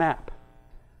pose in a map,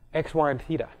 x, y, and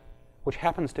theta, which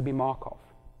happens to be Markov.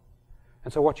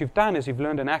 And so what you've done is you've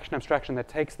learned an action abstraction that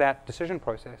takes that decision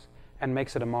process and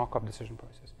makes it a Markov decision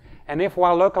process. And if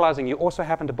while localizing you also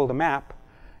happen to build a map,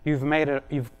 you've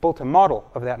built a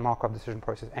model of that Markov decision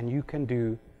process, and you can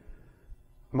do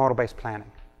model-based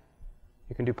planning.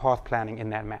 You can do path planning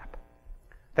in that map.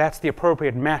 That's the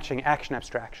appropriate matching action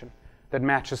abstraction that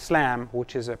matches SLAM,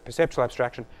 which is a perceptual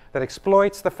abstraction that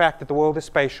exploits the fact that the world is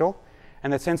spatial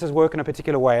and that sensors work in a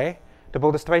particular way, to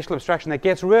build a spatial abstraction that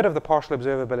gets rid of the partial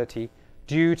observability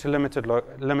due to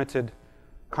limited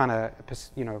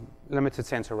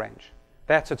sensor range.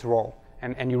 That's its role.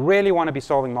 And you really want to be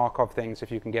solving Markov things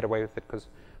if you can get away with it, because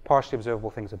partially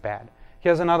observable things are bad.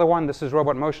 Here's another one. This is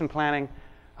robot motion planning,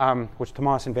 which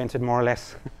Tomas invented more or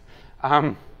less.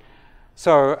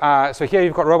 So here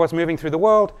you've got robots moving through the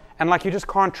world, and like you just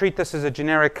can't treat this as a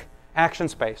generic action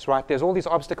space, right? There's all these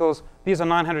obstacles. These are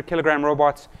 900-kilogram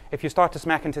robots. If you start to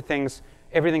smack into things,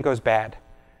 everything goes bad.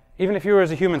 Even if you were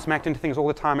as a human smacked into things all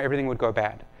the time, everything would go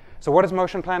bad. So what does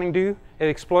motion planning do? It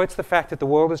exploits the fact that the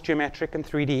world is geometric and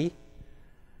 3D,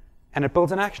 and it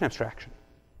builds an action abstraction.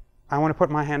 I want to put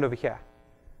my hand over here.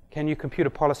 Can you compute a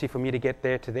policy for me to get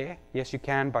there to there? Yes, you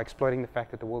can, by exploiting the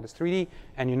fact that the world is 3D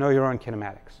and you know your own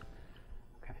kinematics.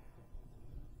 Okay.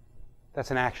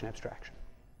 That's an action abstraction.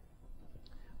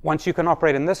 Once you can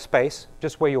operate in this space,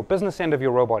 just where your business end of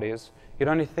your robot is, you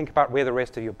don't need to think about where the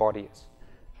rest of your body is.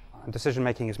 Decision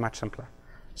making is much simpler.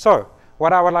 So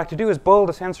what I would like to do is build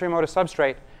a sensorimotor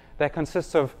substrate that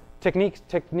consists of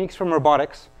techniques from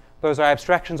robotics. Those are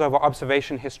abstractions over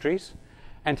observation histories,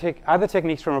 and take other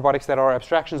techniques from robotics that are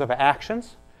abstractions over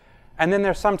actions. And then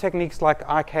there's some techniques like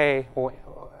IK or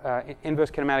inverse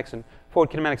kinematics and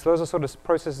forward kinematics. Those are sort of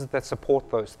processes that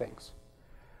support those things.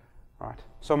 Right.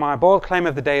 So my bold claim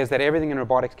of the day is that everything in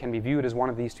robotics can be viewed as one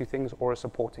of these two things or a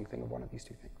supporting thing of one of these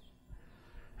two things.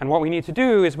 And what we need to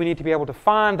do is we need to be able to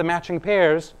find the matching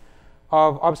pairs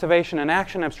of observation and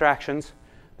action abstractions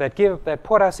that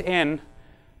put us in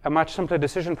a much simpler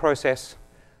decision process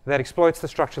that exploits the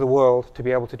structure of the world to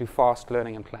be able to do fast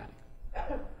learning and planning.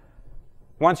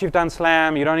 Once you've done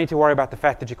SLAM, you don't need to worry about the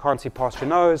fact that you can't see past your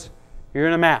nose. You're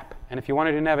in a map. And if you want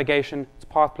to do navigation, it's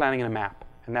path planning in a map.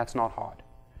 And that's not hard.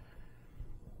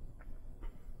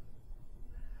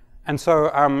 And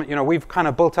so we've kind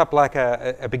of built up like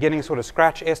a beginning sort of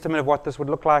scratch estimate of what this would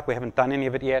look like. We haven't done any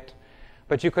of it yet.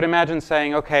 But you could imagine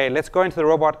saying, OK, let's go into the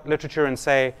robot literature and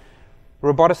say,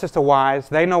 roboticists are wise.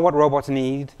 They know what robots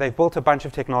need. They've built a bunch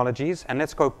of technologies. And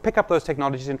let's go pick up those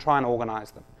technologies and try and organize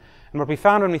them. And what we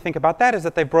found when we think about that is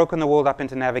that they've broken the world up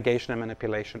into navigation and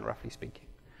manipulation, roughly speaking.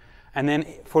 And then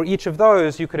for each of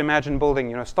those, you could imagine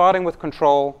building, starting with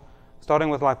control, starting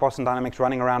with like Boston Dynamics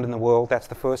running around in the world. That's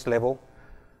the first level.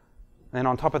 Then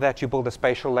on top of that, you build a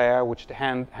spatial layer, which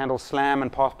handles SLAM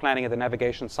and path planning at the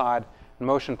navigation side, and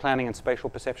motion planning and spatial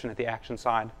perception at the action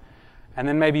side. And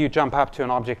then maybe you jump up to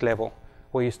an object level,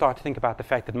 where you start to think about the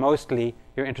fact that mostly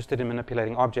you're interested in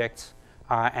manipulating objects.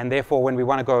 And therefore, when we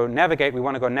want to go navigate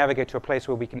to a place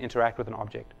where we can interact with an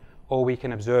object, or we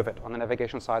can observe it on the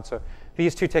navigation side. So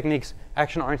these two techniques,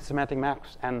 action-oriented semantic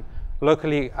maps and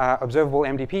locally observable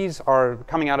MDPs, are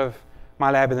coming out of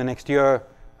my lab in the next year.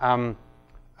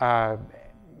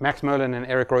 Max Merlin and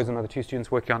Eric Rosen are the two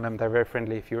students working on them. They're very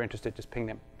friendly. If you're interested, just ping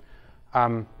them.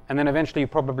 And then eventually,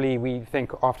 we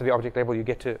think after the object level, you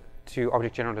get to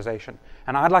object generalization.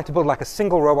 And I'd like to build like a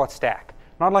single robot stack,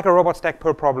 not like a robot stack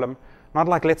per problem, not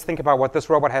like let's think about what this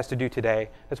robot has to do today.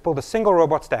 Let's build a single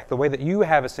robot stack, the way that you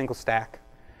have a single stack,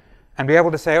 and be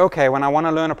able to say, OK, when I want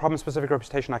to learn a problem-specific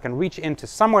representation, I can reach into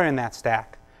somewhere in that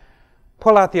stack,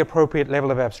 pull out the appropriate level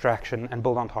of abstraction, and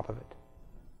build on top of it.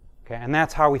 Okay, and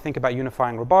that's how we think about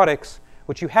unifying robotics,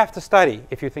 which you have to study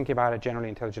if you're thinking about a generally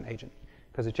intelligent agent.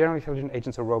 Because a generally intelligent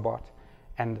agent's a robot,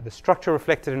 and the structure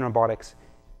reflected in robotics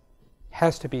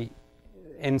has to be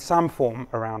in some form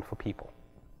around for people.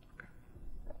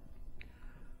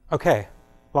 OK,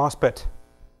 last bit.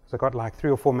 So I've got like 3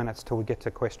 or 4 minutes till we get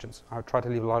to questions. I'll try to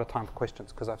leave a lot of time for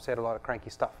questions because I've said a lot of cranky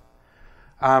stuff.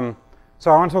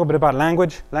 So I want to talk a bit about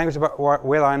language. Language about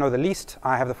where I know the least.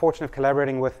 I have the fortune of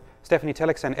collaborating with Stephanie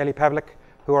Telix and Eli Pavlik,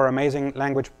 who are amazing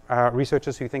language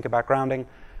researchers who think about grounding.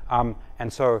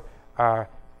 And so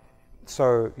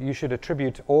you should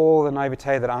attribute all the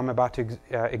naivete that I'm about to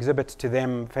exhibit to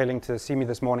them failing to see me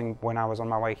this morning when I was on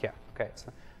my way here. Okay,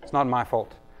 it's not my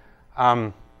fault.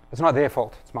 It's not their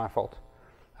fault. It's my fault.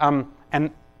 And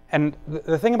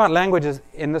the thing about language is,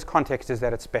 in this context, is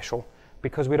that it's special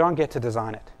because we don't get to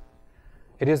design it.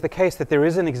 It is the case that there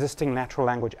is an existing natural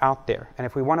language out there. And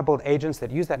if we want to build agents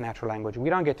that use that natural language, we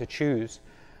don't get to choose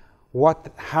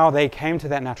how they came to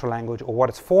that natural language or what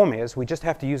its form is. We just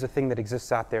have to use a thing that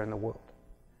exists out there in the world.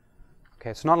 Okay,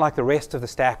 it's not like the rest of the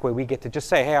stack where we get to just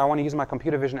say, hey, I want to use my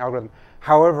computer vision algorithm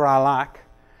however I like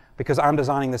because I'm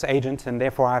designing this agent and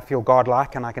therefore I feel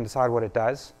godlike and I can decide what it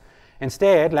does.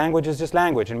 Instead, language is just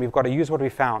language and we've got to use what we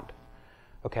found.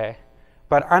 Okay?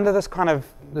 But under this kind of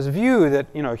this view that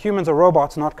humans are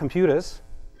robots, not computers,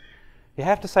 you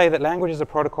have to say that language is a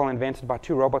protocol invented by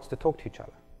 2 robots to talk to each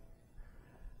other.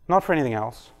 Not for anything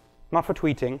else, not for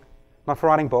tweeting, not for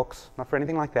writing books, not for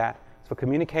anything like that. It's for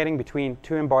communicating between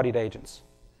 2 embodied agents.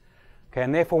 Okay,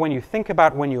 and therefore, when you think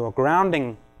about when you are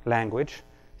grounding language,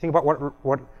 think about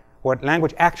what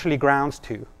language actually grounds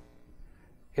to,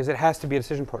 is it has to be a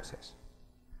decision process.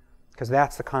 Because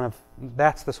that's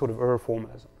the sort of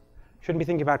formalism. Shouldn't be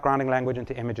thinking about grounding language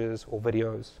into images or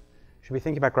videos. Should be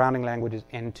thinking about grounding languages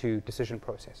into decision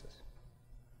processes.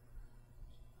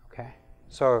 Okay,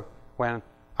 so when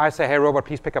I say, hey, robot,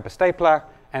 please pick up a stapler,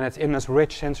 and it's in this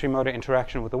rich sensorimotor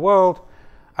interaction with the world,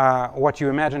 what you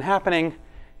imagine happening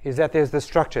is that there's this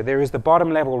structure. There is the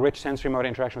bottom level rich sensorimotor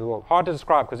interaction with the world. Hard to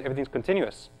describe because everything's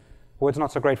continuous. Word's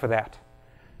not so great for that.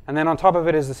 And then on top of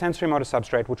it is the sensorimotor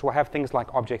substrate, which will have things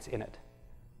like objects in it.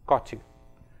 got to.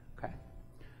 Okay.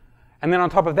 And then on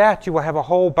top of that, you will have a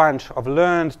whole bunch of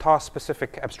learned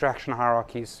task-specific abstraction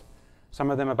hierarchies,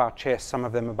 some of them about chess, some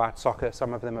of them about soccer,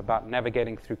 some of them about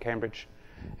navigating through Cambridge.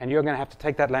 And you're going to have to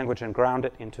take that language and ground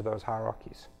it into those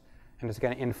hierarchies. And it's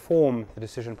going to inform the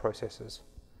decision processes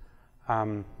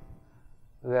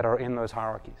that are in those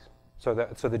hierarchies. So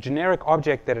the generic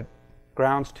object that it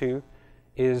grounds to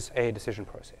is a decision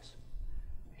process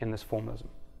in this formalism.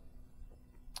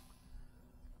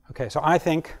 Okay, so I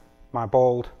think my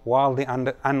bold, wildly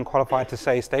unqualified to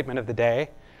say statement of the day,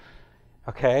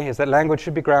 okay, is that language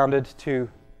should be grounded to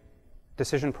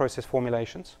decision process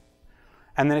formulations.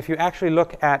 And then if you actually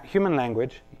look at human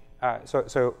language,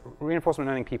 so reinforcement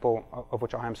learning people, of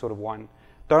which I am sort of one,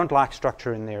 don't like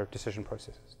structure in their decision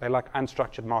processes. They like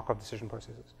unstructured Markov decision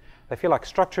processes. They feel like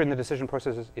structure in the decision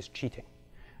processes is cheating.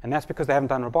 And that's because they haven't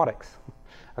done robotics.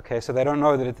 Okay, so they don't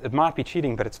know that it might be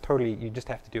cheating, but it's totally, you just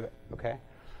have to do it, okay?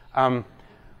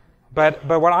 But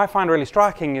what I find really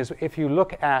striking is if you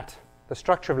look at the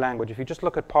structure of language, if you just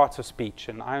look at parts of speech,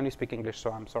 and I only speak English,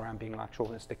 so I'm sorry I'm being like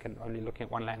chauvinistic and only looking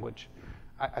at one language.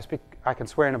 I can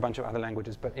swear in a bunch of other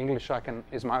languages, but English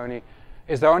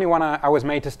is the only one I was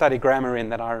made to study grammar in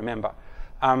that I remember.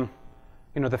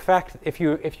 The fact, if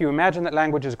you imagine that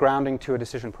language is grounding to a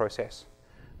decision process,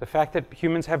 the fact that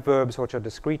humans have verbs which are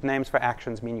discrete names for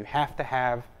actions mean you have to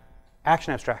have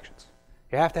action abstractions.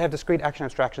 You have to have discrete action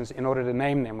abstractions in order to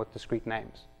name them with discrete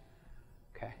names.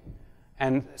 Okay.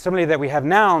 And similarly, that we have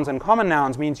nouns, and common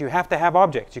nouns means you have to have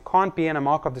objects. You can't be in a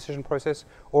Markov decision process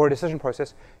or a decision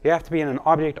process. You have to be in an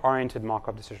object-oriented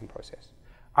Markov decision process.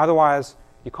 Otherwise,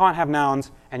 you can't have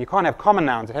nouns, and you can't have common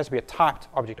nouns. It has to be a typed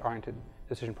object-oriented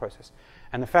decision process.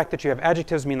 And the fact that you have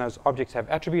adjectives mean those objects have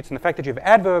attributes, and the fact that you have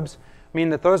adverbs mean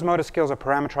that those motor skills are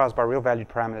parameterized by real valued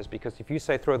parameters, because if you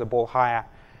say throw the ball higher,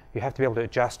 you have to be able to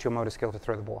adjust your motor skill to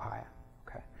throw the ball higher.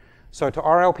 Okay. So to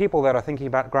RL people that are thinking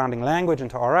about grounding language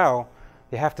into RL,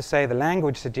 you have to say the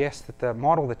language suggests that the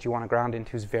model that you want to ground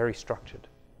into is very structured.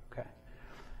 Okay.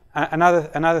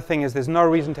 Another thing is there's no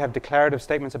reason to have declarative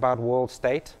statements about world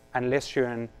state unless you're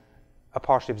in a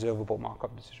partially observable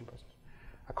Markov decision process.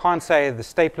 I can't say the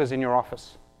stapler's in your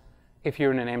office if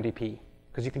you're in an MDP,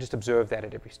 because you can just observe that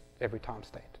at every time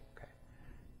state. Okay.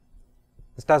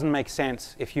 This doesn't make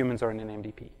sense if humans are in an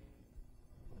MDP.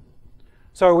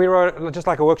 So we wrote just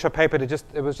like a workshop paper.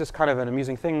 It was just kind of an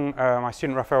amusing thing. My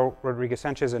student Rafael Rodriguez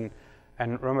Sanchez and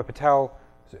Roma Patel,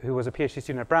 who was a PhD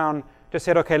student at Brown, just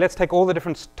said, okay, let's take all the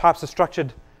different types of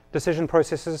structured decision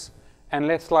processes and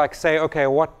let's like say, okay,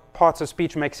 what parts of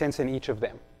speech make sense in each of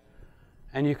them.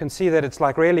 And you can see that it's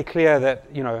like really clear that,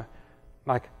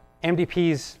 like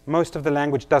MDPs, most of the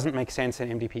language doesn't make sense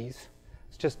in MDPs.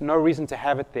 It's just no reason to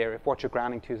have it there if what you're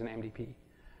grounding to is an MDP.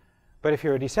 But if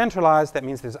you're decentralized, that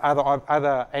means there's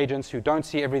other agents who don't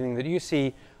see everything that you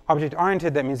see.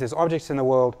 Object-oriented, that means there's objects in the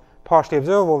world. Partially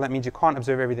observable, that means you can't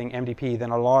observe everything. MDP, then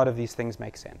a lot of these things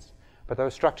make sense. But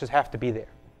those structures have to be there.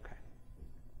 Okay.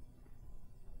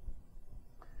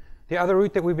 The other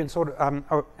route that we've been sort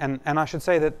of, and I should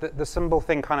say that the symbol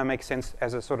thing kind of makes sense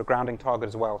as a sort of grounding target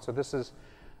as well. So this is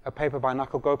a paper by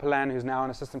Nakul Gopalan, who's now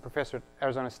an assistant professor at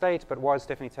Arizona State, but was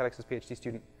Stephanie Telex's PhD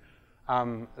student.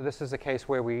 This is a case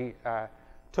where we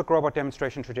took robot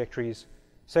demonstration trajectories,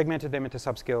 segmented them into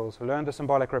subskills, learned the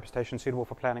symbolic representation suitable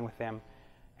for planning with them,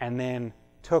 and then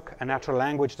took a natural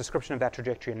language description of that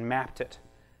trajectory and mapped it.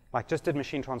 Like just did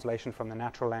machine translation from the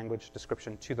natural language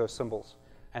description to those symbols.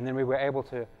 And then we were able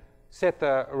to set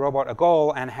the robot a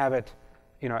goal and have it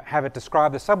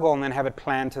describe the subgoal and then have it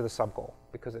plan to the subgoal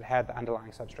because it had the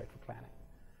underlying substrate for planning.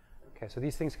 Okay, so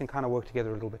these things can kind of work together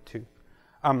a little bit too.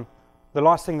 The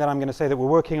last thing that I'm going to say that we're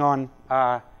working on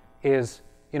is,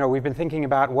 we've been thinking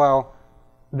about, well,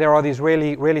 there are these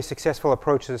really, really successful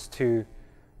approaches to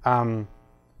doing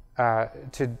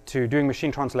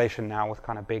machine translation now with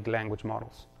kind of big language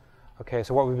models. Okay,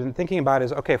 so what we've been thinking about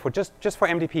is, okay, for just for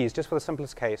MDPs, just for the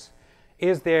simplest case,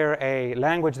 is there a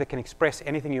language that can express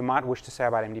anything you might wish to say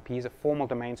about MDPs, a formal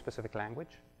domain-specific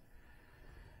language?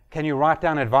 Can you write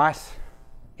down advice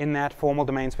in that formal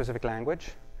domain-specific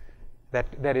language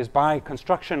that is by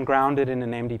construction grounded in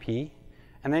an MDP?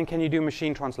 And then can you do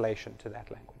machine translation to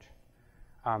that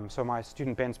language? So my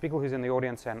student Ben Spiegel, who's in the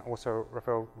audience, and also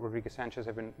Rafael Rodriguez Sanchez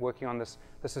have been working on this.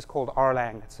 This is called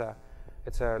RLang.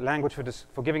 It's a language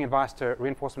for giving advice to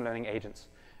reinforcement learning agents.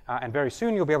 And very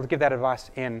soon you'll be able to give that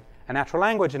advice in a natural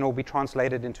language and it will be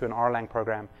translated into an RLang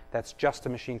program that's just a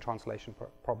machine translation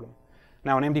problem.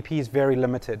 Now an MDP is very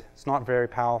limited. It's not very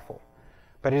powerful.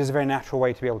 But it is a very natural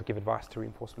way to be able to give advice to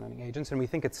reinforcement learning agents. And we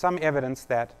think it's some evidence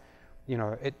that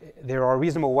there are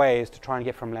reasonable ways to try and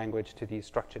get from language to these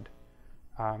structured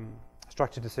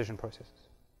structured decision processes.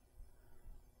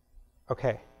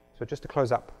 Okay, so just to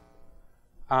close up,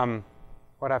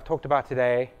 what I've talked about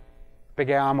today, big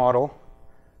AI model.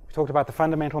 We talked about the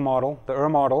fundamental model, the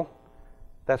model.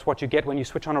 That's what you get when you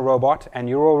switch on a robot, and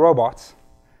you're all robots,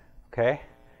 okay,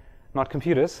 not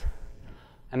computers.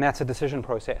 And that's a decision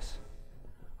process.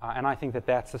 And I think that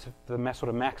that's the sort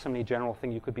of maximally general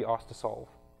thing you could be asked to solve.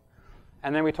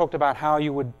 And then we talked about how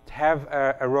you would have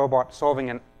a robot solving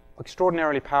an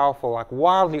extraordinarily powerful, like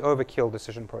wildly overkill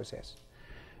decision process.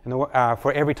 And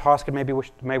for every task it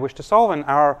may wish to solve. And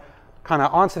our kind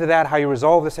of answer to that, how you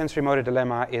resolve the sensorimotor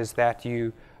dilemma, is that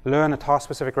you learn a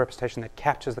task-specific representation that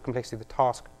captures the complexity of the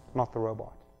task, not the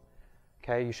robot.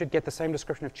 Okay, you should get the same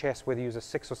description of chess whether you use a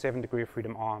 6 or 7 degree of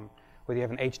freedom arm, whether you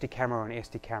have an HD camera or an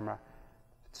SD camera.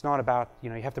 It's not about,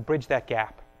 you have to bridge that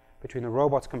gap between the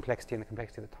robot's complexity and the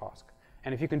complexity of the task.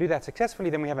 And if you can do that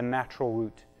successfully, then we have a natural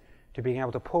route to being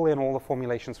able to pull in all the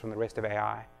formulations from the rest of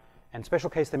AI and special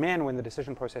case them in when the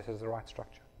decision process has the right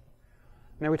structure.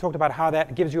 And then we talked about how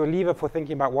that gives you a lever for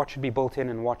thinking about what should be built in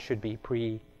and what should be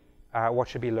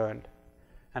learned.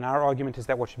 And our argument is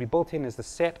that what should be built in is the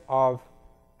set of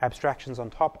abstractions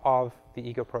on top of the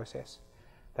ego process.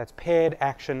 That's paired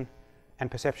action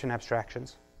and perception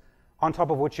abstractions, on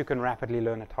top of which you can rapidly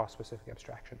learn a task-specific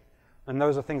abstraction. And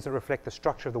those are things that reflect the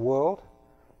structure of the world,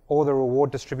 or the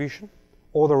reward distribution,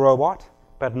 or the robot,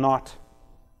 but not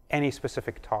any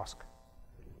specific task.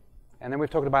 And then we've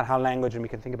talked about how language, and we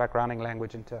can think about grounding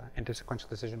language into sequential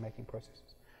decision-making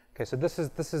processes. Okay, so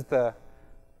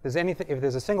if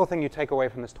there's a single thing you take away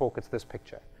from this talk, it's this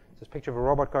picture. It's this picture of a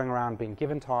robot going around being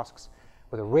given tasks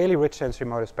with a really rich sensory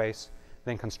motor space,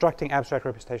 then constructing abstract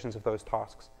representations of those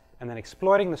tasks, and then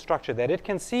exploiting the structure that it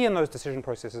can see in those decision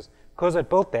processes because it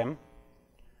built them,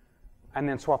 and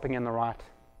then swapping in the right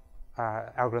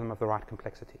algorithm of the right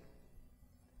complexity.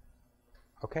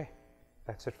 Okay,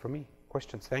 that's it for me.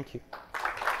 Questions? Thank you.